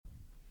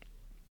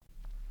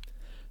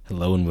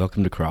Hello and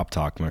welcome to Crop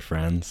Talk, my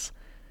friends.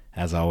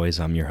 As always,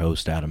 I'm your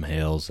host, Adam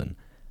Hales, and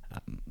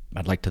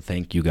I'd like to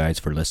thank you guys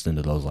for listening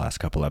to those last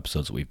couple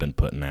episodes we've been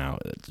putting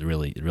out. It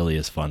really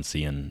is fun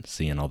seeing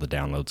all the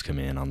downloads come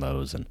in on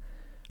those, and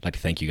I'd like to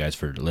thank you guys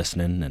for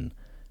listening. And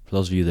for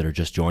those of you that are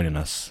just joining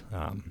us,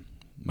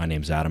 my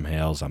name's Adam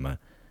Hales. I'm a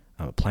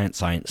plant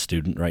science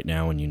student right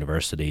now in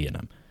university, and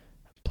I'm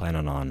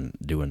planning on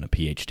doing a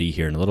PhD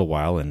here in a little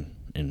while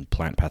in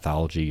plant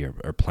pathology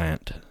or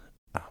plant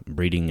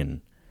breeding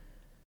and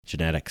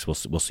genetics.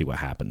 We'll see what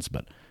happens,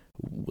 but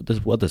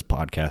what this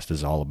podcast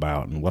is all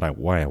about, and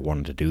why I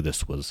wanted to do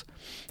this was,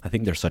 I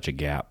think there's such a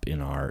gap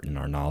in our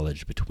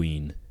knowledge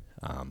between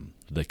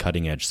the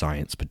cutting edge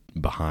science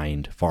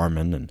behind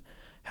farming and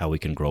how we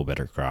can grow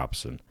better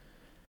crops and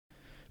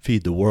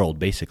feed the world.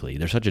 Basically,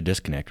 there's such a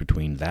disconnect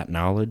between that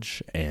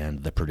knowledge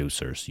and the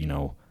producers.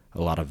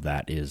 A lot of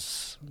that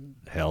is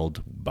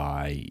held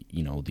by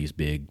these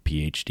big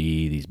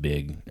PhD, these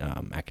big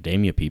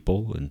academia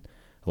people, and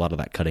a lot of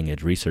that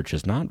cutting-edge research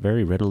is not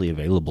very readily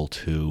available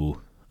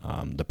to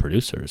the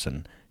producers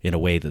and in a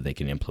way that they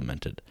can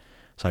implement it.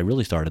 So I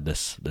really started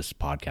this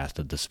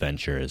podcast, this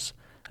venture, as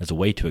a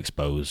way to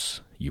expose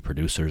you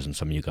producers and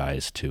some of you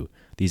guys to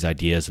these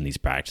ideas and these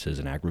practices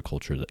in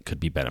agriculture that could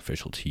be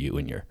beneficial to you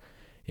in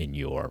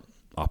your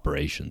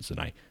operations. And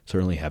I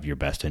certainly have your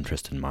best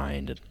interest in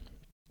mind. And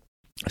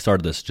I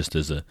started this just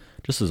as a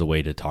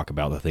way to talk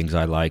about the things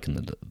I like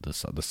and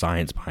the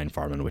science behind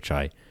farming, which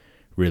I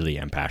really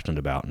am passionate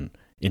about and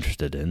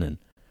interested in. And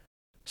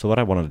so what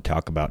I wanted to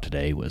talk about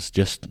today was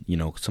just,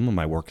 some of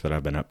my work that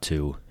I've been up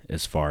to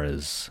as far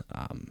as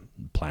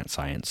plant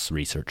science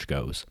research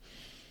goes.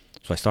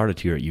 So I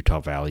started here at Utah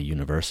Valley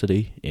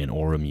University in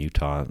Orem,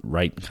 Utah,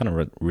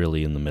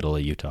 really in the middle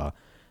of Utah.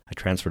 I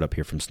transferred up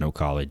here from Snow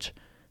College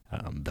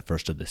the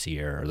first of this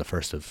year, or the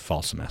first of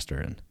fall semester.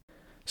 And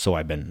so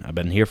I've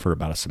been here for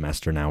about a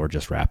semester now. We're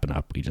just wrapping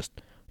up. We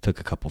just took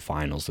a couple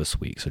finals this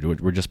week, so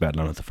we're just about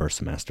done with the first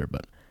semester.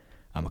 But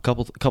a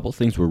couple of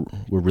things were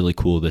really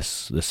cool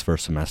this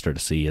first semester to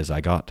see.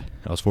 I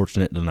was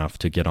fortunate enough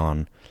to get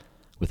on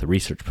with a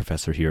research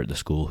professor here at the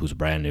school who's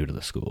brand new to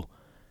the school,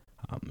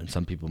 and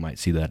some people might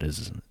see that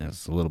as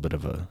a little bit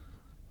of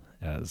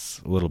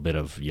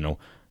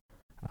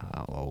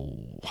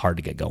hard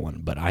to get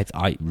going. But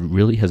I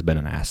really has been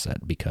an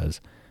asset,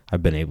 because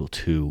I've been able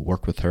to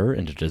work with her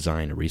and to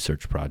design a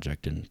research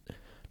project and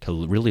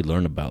to really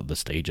learn about the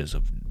stages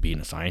of being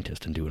a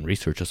scientist and doing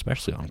research,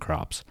 especially on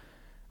crops.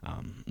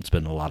 It's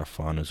been a lot of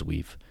fun as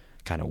we've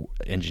kind of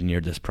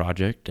engineered this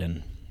project.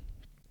 And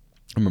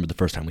I remember the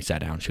first time we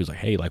sat down, she was like,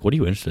 "Hey, what are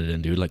you interested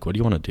in, dude? What do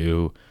you want to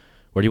do?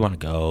 Where do you want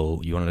to go?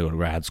 You want to go to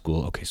grad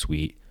school? Okay,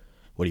 sweet.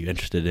 What are you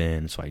interested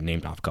in?" So I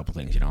named off a couple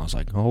things. I was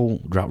like,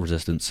 "Oh, drought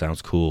resistance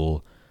sounds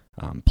cool.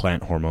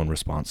 Plant hormone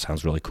response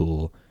sounds really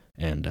cool.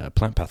 And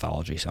plant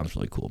pathology sounds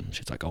really cool." And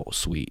she's like, "Oh,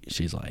 sweet."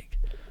 She's like,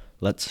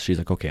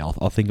 "Okay,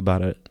 I'll think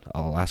about it.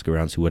 I'll ask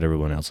around, see what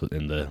everyone else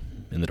in the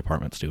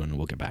department's doing, and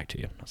we'll get back to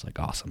you." I was like,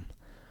 "Awesome."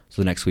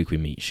 So the next week we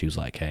meet. She was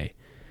like, "Hey,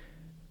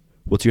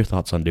 what's your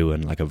thoughts on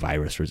doing a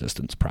virus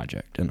resistance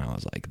project?" And I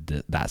was like,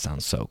 "That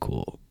sounds so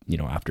cool."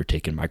 After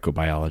taking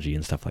microbiology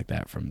and stuff like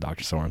that from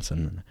Dr.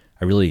 Sorensen,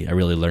 I really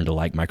learned to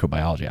like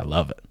microbiology. I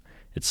love it.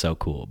 It's so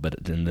cool.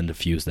 But then to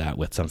fuse that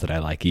with something I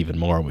like even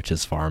more, which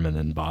is farming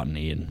and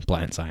botany and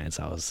plant science,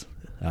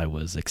 I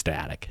was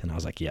ecstatic, and I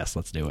was like, "Yes,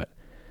 let's do it."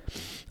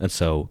 And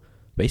so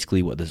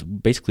basically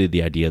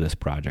the idea of this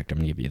project, I'm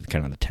going to give you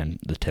kind of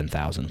the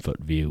 10,000 foot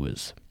view,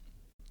 is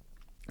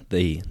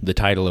the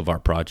title of our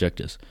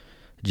project is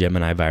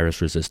Gemini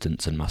Virus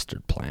Resistance in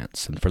Mustard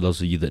Plants. And for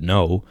those of you that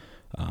know,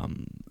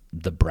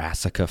 the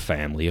Brassica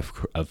family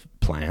of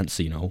plants,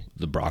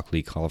 the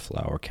broccoli,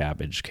 cauliflower,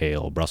 cabbage,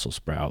 kale, Brussels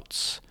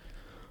sprouts,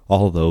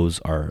 all of those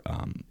are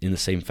in the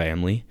same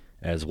family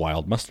as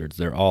wild mustards.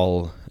 They're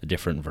all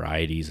different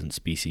varieties and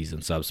species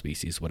and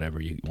subspecies, whatever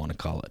you want to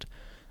call it,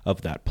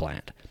 of that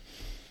plant.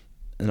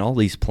 And all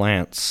these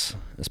plants,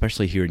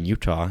 especially here in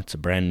Utah, it's a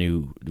brand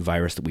new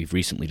virus that we've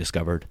recently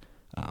discovered,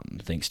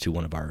 thanks to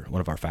one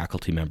of our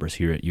faculty members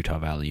here at Utah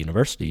Valley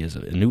University, is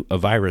a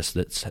virus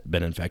that's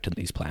been infecting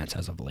these plants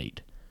as of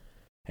late.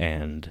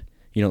 And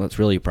that's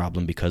really a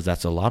problem, because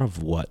that's a lot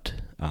of what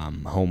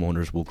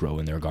homeowners will grow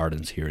in their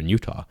gardens here in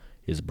Utah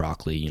is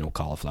broccoli,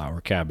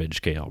 cauliflower,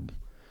 cabbage, kale,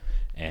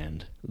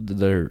 and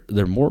they're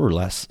more or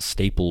less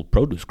staple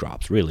produce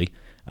crops, really,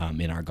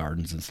 in our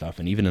gardens and stuff,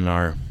 and even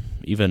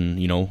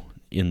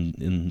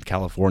in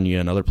California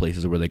and other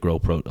places where they grow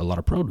a lot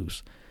of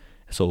produce.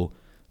 So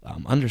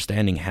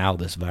understanding how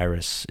this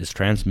virus is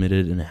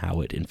transmitted and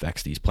how it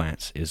infects these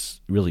plants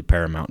is really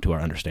paramount to our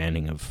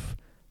understanding of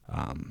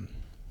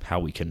how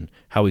we can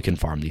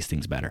farm these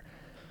things better.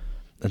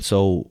 And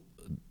so,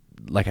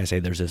 like I say,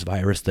 there's this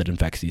virus that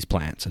infects these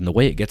plants, and the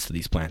way it gets to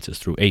these plants is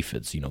through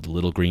aphids, the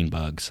little green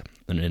bugs.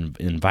 And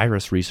in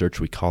virus research,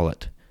 we call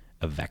it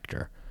a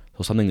vector.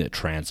 So something that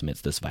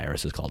transmits this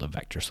virus is called a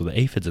vector. So the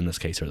aphids in this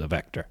case are the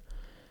vector.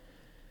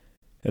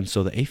 And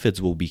so the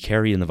aphids will be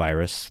carrying the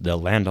virus.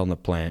 They'll land on the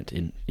plant,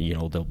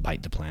 they'll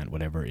bite the plant,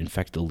 whatever,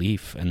 infect the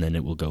leaf, and then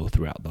it will go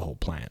throughout the whole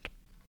plant.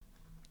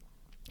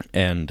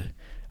 And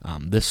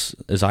this,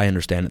 as I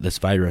understand it, this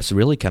virus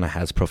really kind of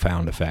has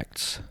profound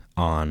effects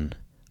on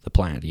the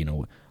plant.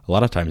 A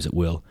lot of times it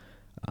will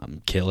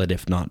kill it,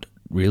 if not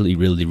really,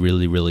 really,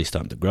 really, really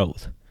stunt the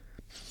growth.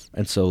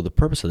 And so the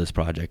purpose of this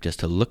project is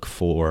to look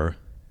for,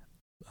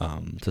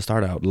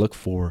 look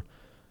for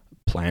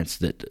plants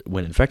that,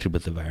 when infected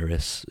with the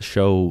virus,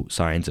 show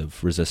signs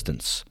of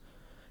resistance.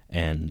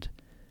 And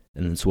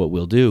then so what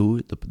we'll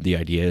do, the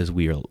idea is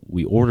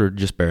we ordered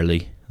just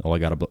barely. I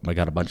got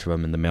a bunch of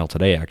them in the mail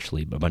today,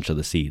 actually, a bunch of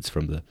the seeds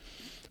from the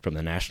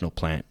National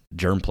Plant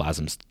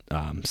Germplasm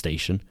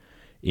Station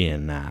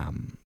in.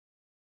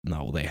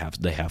 No, they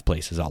have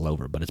places all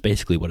over, but it's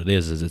basically what it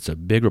is it's a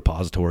big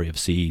repository of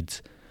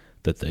seeds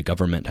that the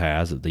government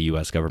has, that the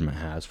U.S. government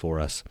has for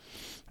us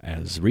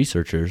as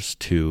researchers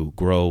to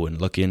grow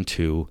and look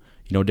into,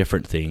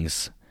 different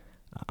things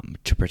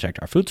to protect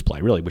our food supply,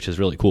 really, which is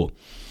really cool.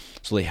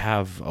 So they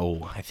have,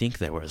 I think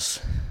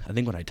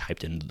when I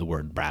typed in the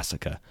word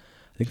brassica,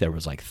 I think there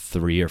was like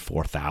 3,000 or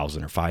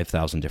 4,000 or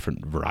 5,000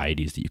 different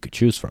varieties that you could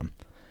choose from.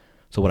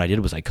 So what I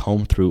did was I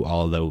combed through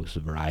all of those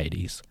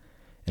varieties,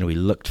 and we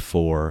looked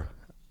for,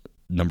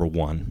 number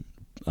one,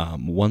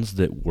 ones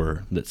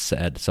that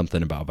said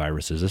something about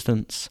virus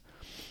resistance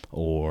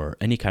or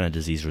any kind of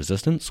disease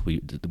resistance. We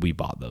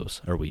bought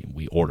those, or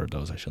we ordered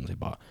those. I shouldn't say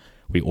bought.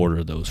 We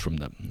ordered those from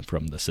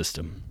the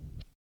system.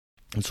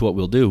 And so what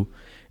we'll do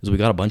is we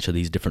got a bunch of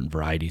these different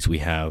varieties. We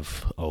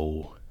have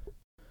all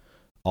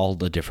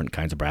the different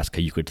kinds of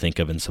brassica you could think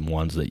of, and some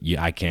ones that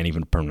I can't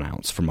even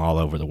pronounce, from all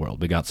over the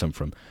world. We got some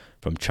from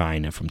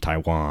China, from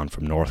Taiwan,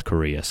 from North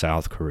Korea,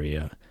 South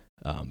Korea,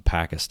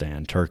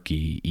 Pakistan,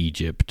 Turkey,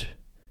 Egypt,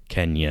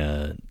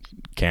 Kenya,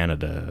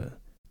 Canada,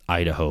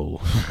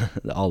 Idaho,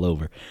 all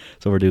over.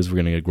 So what we're doing is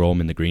we're going to grow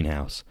them in the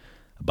greenhouse,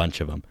 a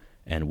bunch of them,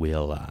 and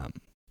what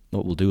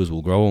we'll do is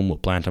we'll grow them, we'll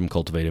plant them,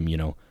 cultivate them,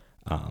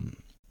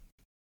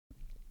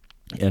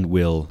 and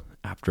we'll,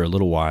 after a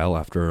little while,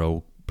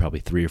 after probably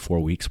 3 or 4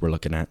 weeks, we're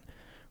going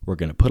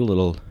to put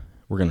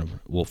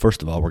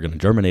first of all, we're going to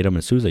germinate them, and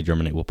as soon as they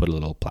germinate, we'll put a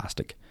little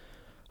plastic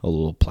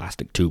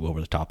tube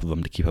over the top of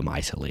them to keep them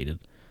isolated,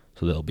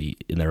 so they'll be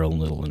in their own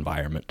little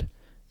environment.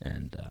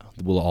 And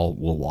we'll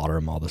water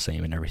them all the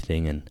same and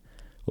everything. And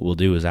what we'll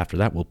do is after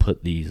that, we'll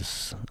put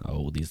these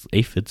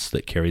aphids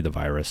that carry the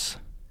virus.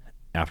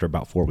 After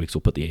about 4 weeks,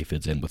 we'll put the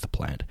aphids in with the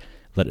plant,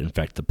 let it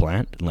infect the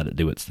plant, and let it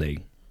do its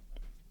thing.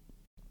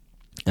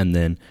 And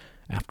then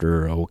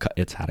after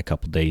it's had a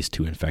couple days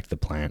to infect the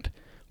plant,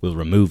 we'll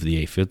remove the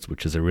aphids,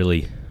 which is a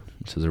really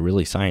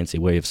sciencey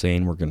way of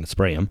saying we're going to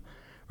spray them.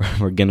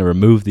 We're going to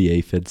remove the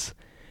aphids,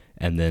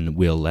 and then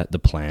we'll let the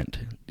plant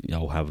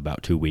have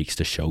about 2 weeks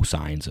to show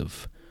signs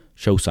of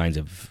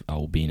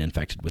being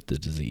infected with the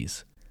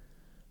disease.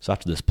 So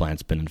after this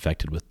plant's been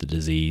infected with the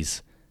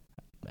disease,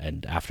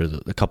 and after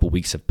a couple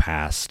weeks have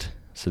passed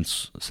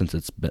since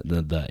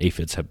the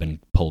aphids have been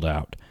pulled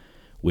out,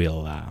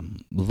 we'll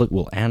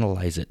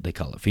analyze it. They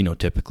call it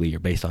phenotypically, or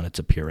based on its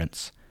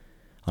appearance,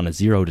 on a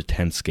 0 to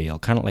 10 scale,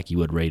 kind of like you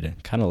would rate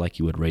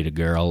a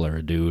girl or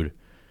a dude,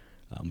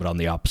 but on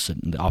the opposite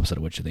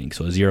of what you think.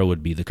 So a 0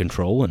 would be the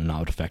control and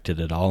not affected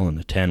at all, and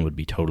a 10 would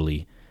be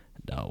totally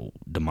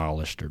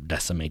demolished or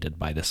decimated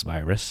by this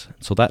virus.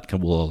 So that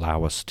will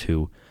allow us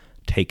to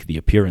take the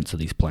appearance of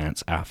these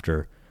plants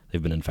after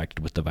they've been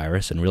infected with the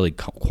virus and really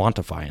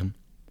quantify them.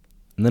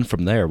 And then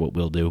from there, what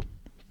we'll do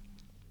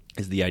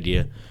is, the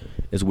idea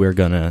is we're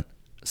going to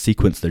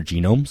sequence their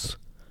genomes.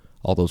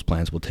 All those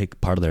plants will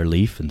take part of their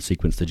leaf and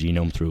sequence the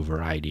genome through a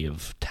variety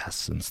of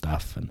tests and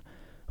stuff, and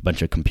a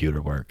bunch of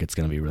computer work. It's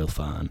going to be real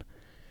fun.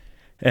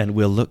 And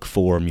we'll look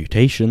for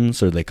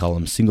mutations, or they call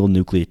them single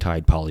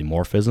nucleotide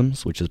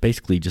polymorphisms, which is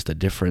basically just a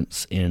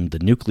difference in the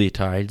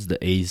nucleotides, the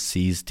A's,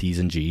 C's, T's,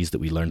 and G's that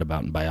we learned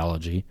about in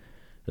biology.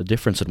 The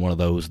difference in one of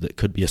those that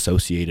could be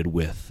associated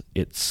with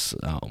its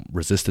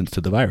resistance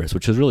to the virus,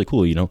 which is really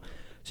cool, So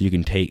you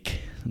can take,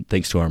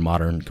 thanks to our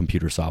modern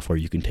computer software,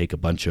 you can take a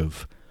bunch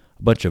of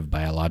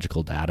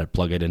biological data,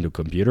 plug it into a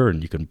computer,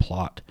 and you can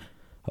plot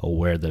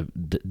where the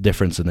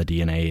difference in the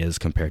DNA is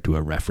compared to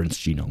a reference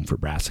genome for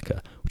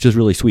brassica, which is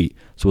really sweet.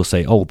 So we'll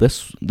say,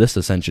 this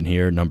ascension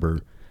here,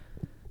 number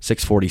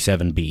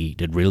 647B,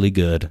 did really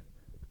good.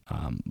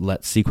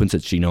 Let's sequence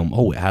its genome.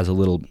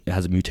 It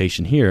has a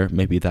mutation here.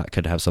 Maybe that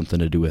could have something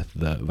to do with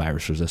the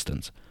virus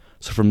resistance.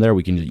 So from there,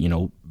 we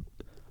can,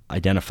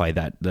 identify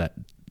that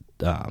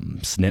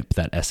SNP,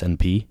 that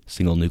SNP,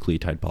 single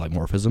nucleotide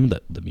polymorphism,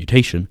 the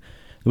mutation.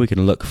 And we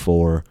can look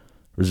for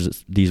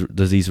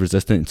disease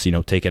resistance,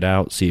 take it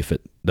out, see if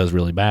it does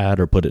really bad,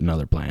 or put it in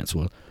other plants.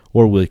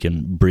 Or we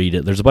can breed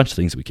it. There's a bunch of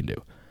things we can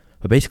do.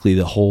 But basically,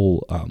 the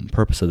whole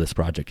purpose of this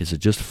project is to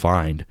just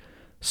find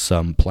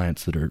some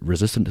plants that are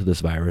resistant to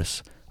this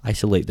virus,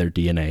 isolate their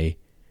DNA,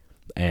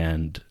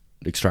 and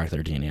extract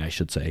their DNA, I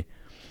should say,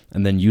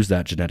 and then use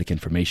that genetic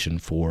information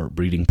for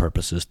breeding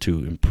purposes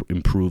to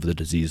improve the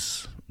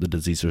disease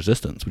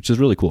resistance, which is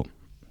really cool.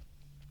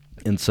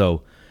 And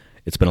so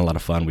it's been a lot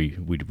of fun. We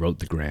wrote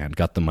the grant,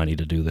 got the money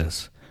to do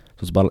this.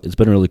 So it's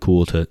been really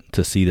cool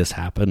to see this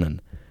happen, and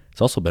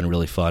it's also been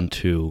really fun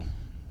to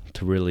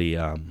really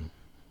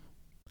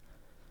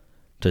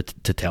to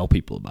tell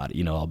people about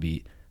it.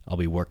 I'll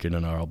be working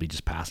and I'll be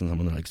just passing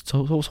someone. They're like,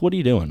 so what are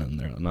you doing?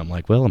 And I'm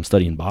like, well, I'm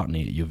studying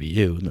botany at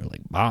UVU. And they're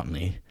like,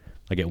 botany?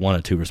 I get one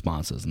or two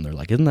responses, and they're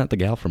like, isn't that the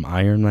gal from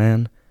Iron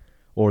Man?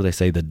 Or they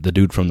say the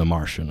dude from The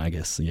Martian. I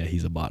guess, yeah,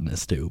 he's a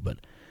botanist too. But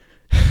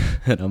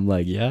and I'm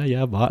like,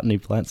 yeah, botany,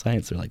 plant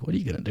science. They're like, what are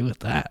you gonna do with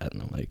that?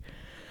 And I'm like,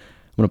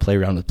 I'm gonna play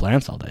around with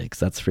plants all day because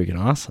that's freaking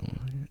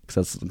awesome.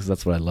 Because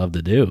that's what I love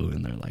to do.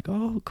 And they're like,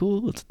 oh,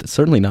 cool. It's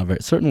certainly not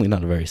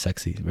a very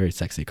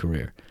sexy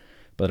career.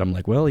 But I'm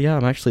like, well, yeah,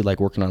 I'm actually like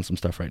working on some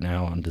stuff right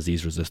now on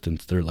disease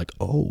resistance. They're like,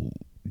 oh,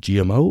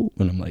 GMO?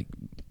 And I'm like,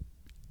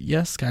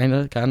 yes, kind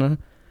of.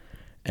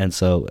 And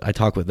so I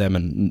talk with them,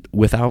 and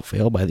without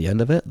fail, by the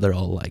end of it, they're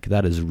all like,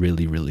 that is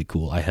really, really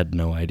cool. I had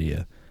no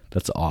idea.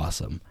 That's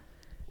awesome.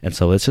 And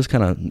so it's just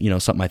kind of,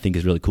 something I think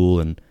is really cool.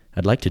 And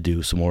I'd like to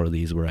do some more of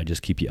these where I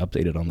just keep you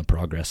updated on the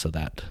progress of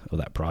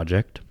that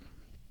project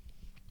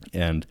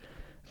and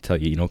tell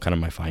you, kind of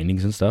my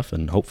findings and stuff.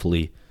 And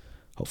hopefully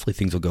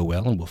things will go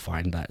well, and we'll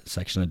find that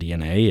section of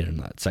DNA and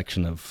that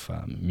section of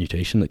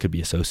mutation that could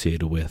be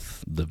associated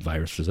with the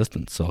virus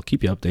resistance. So I'll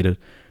keep you updated.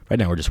 Right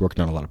now we're just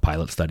working on a lot of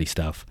pilot study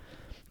stuff.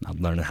 I'm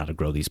learning how to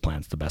grow these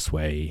plants the best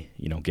way,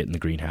 get in the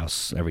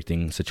greenhouse,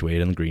 everything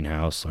situated in the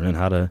greenhouse, learning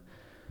how to,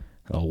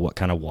 what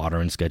kind of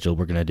watering schedule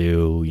we're going to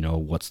do,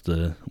 what's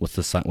the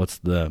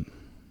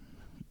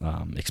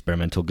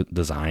experimental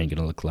design going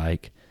to look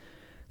like.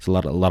 It's a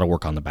lot of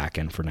work on the back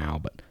end for now,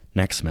 but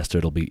next semester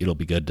it'll be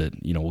good to,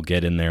 we'll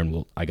get in there,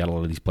 and I got a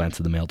lot of these plants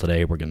in the mail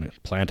today. We're going to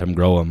plant them,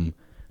 grow them,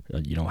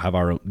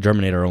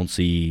 germinate our own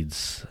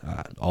seeds,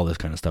 all this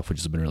kind of stuff, which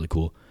has been really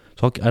cool.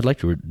 So I'd like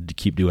to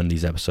keep doing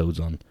these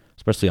episodes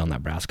especially on that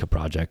Nebraska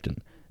project,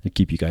 and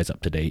keep you guys up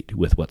to date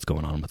with what's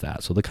going on with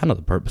that. So the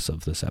purpose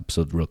of this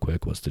episode real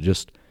quick was to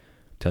just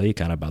tell you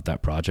kind of about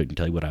that project and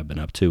tell you what I've been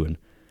up to, and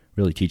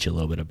really teach you a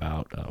little bit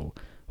about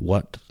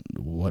what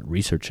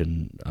research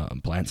in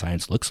plant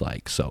science looks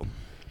like. So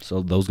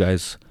those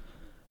guys,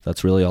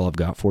 that's really all I've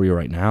got for you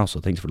right now. So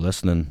thanks for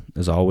listening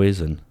as always,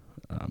 and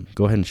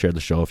go ahead and share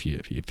the show if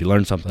you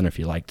learned something, if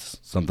you liked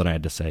something I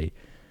had to say.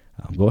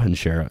 Go ahead and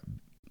share it.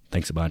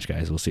 Thanks a bunch,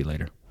 guys. We'll see you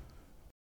later.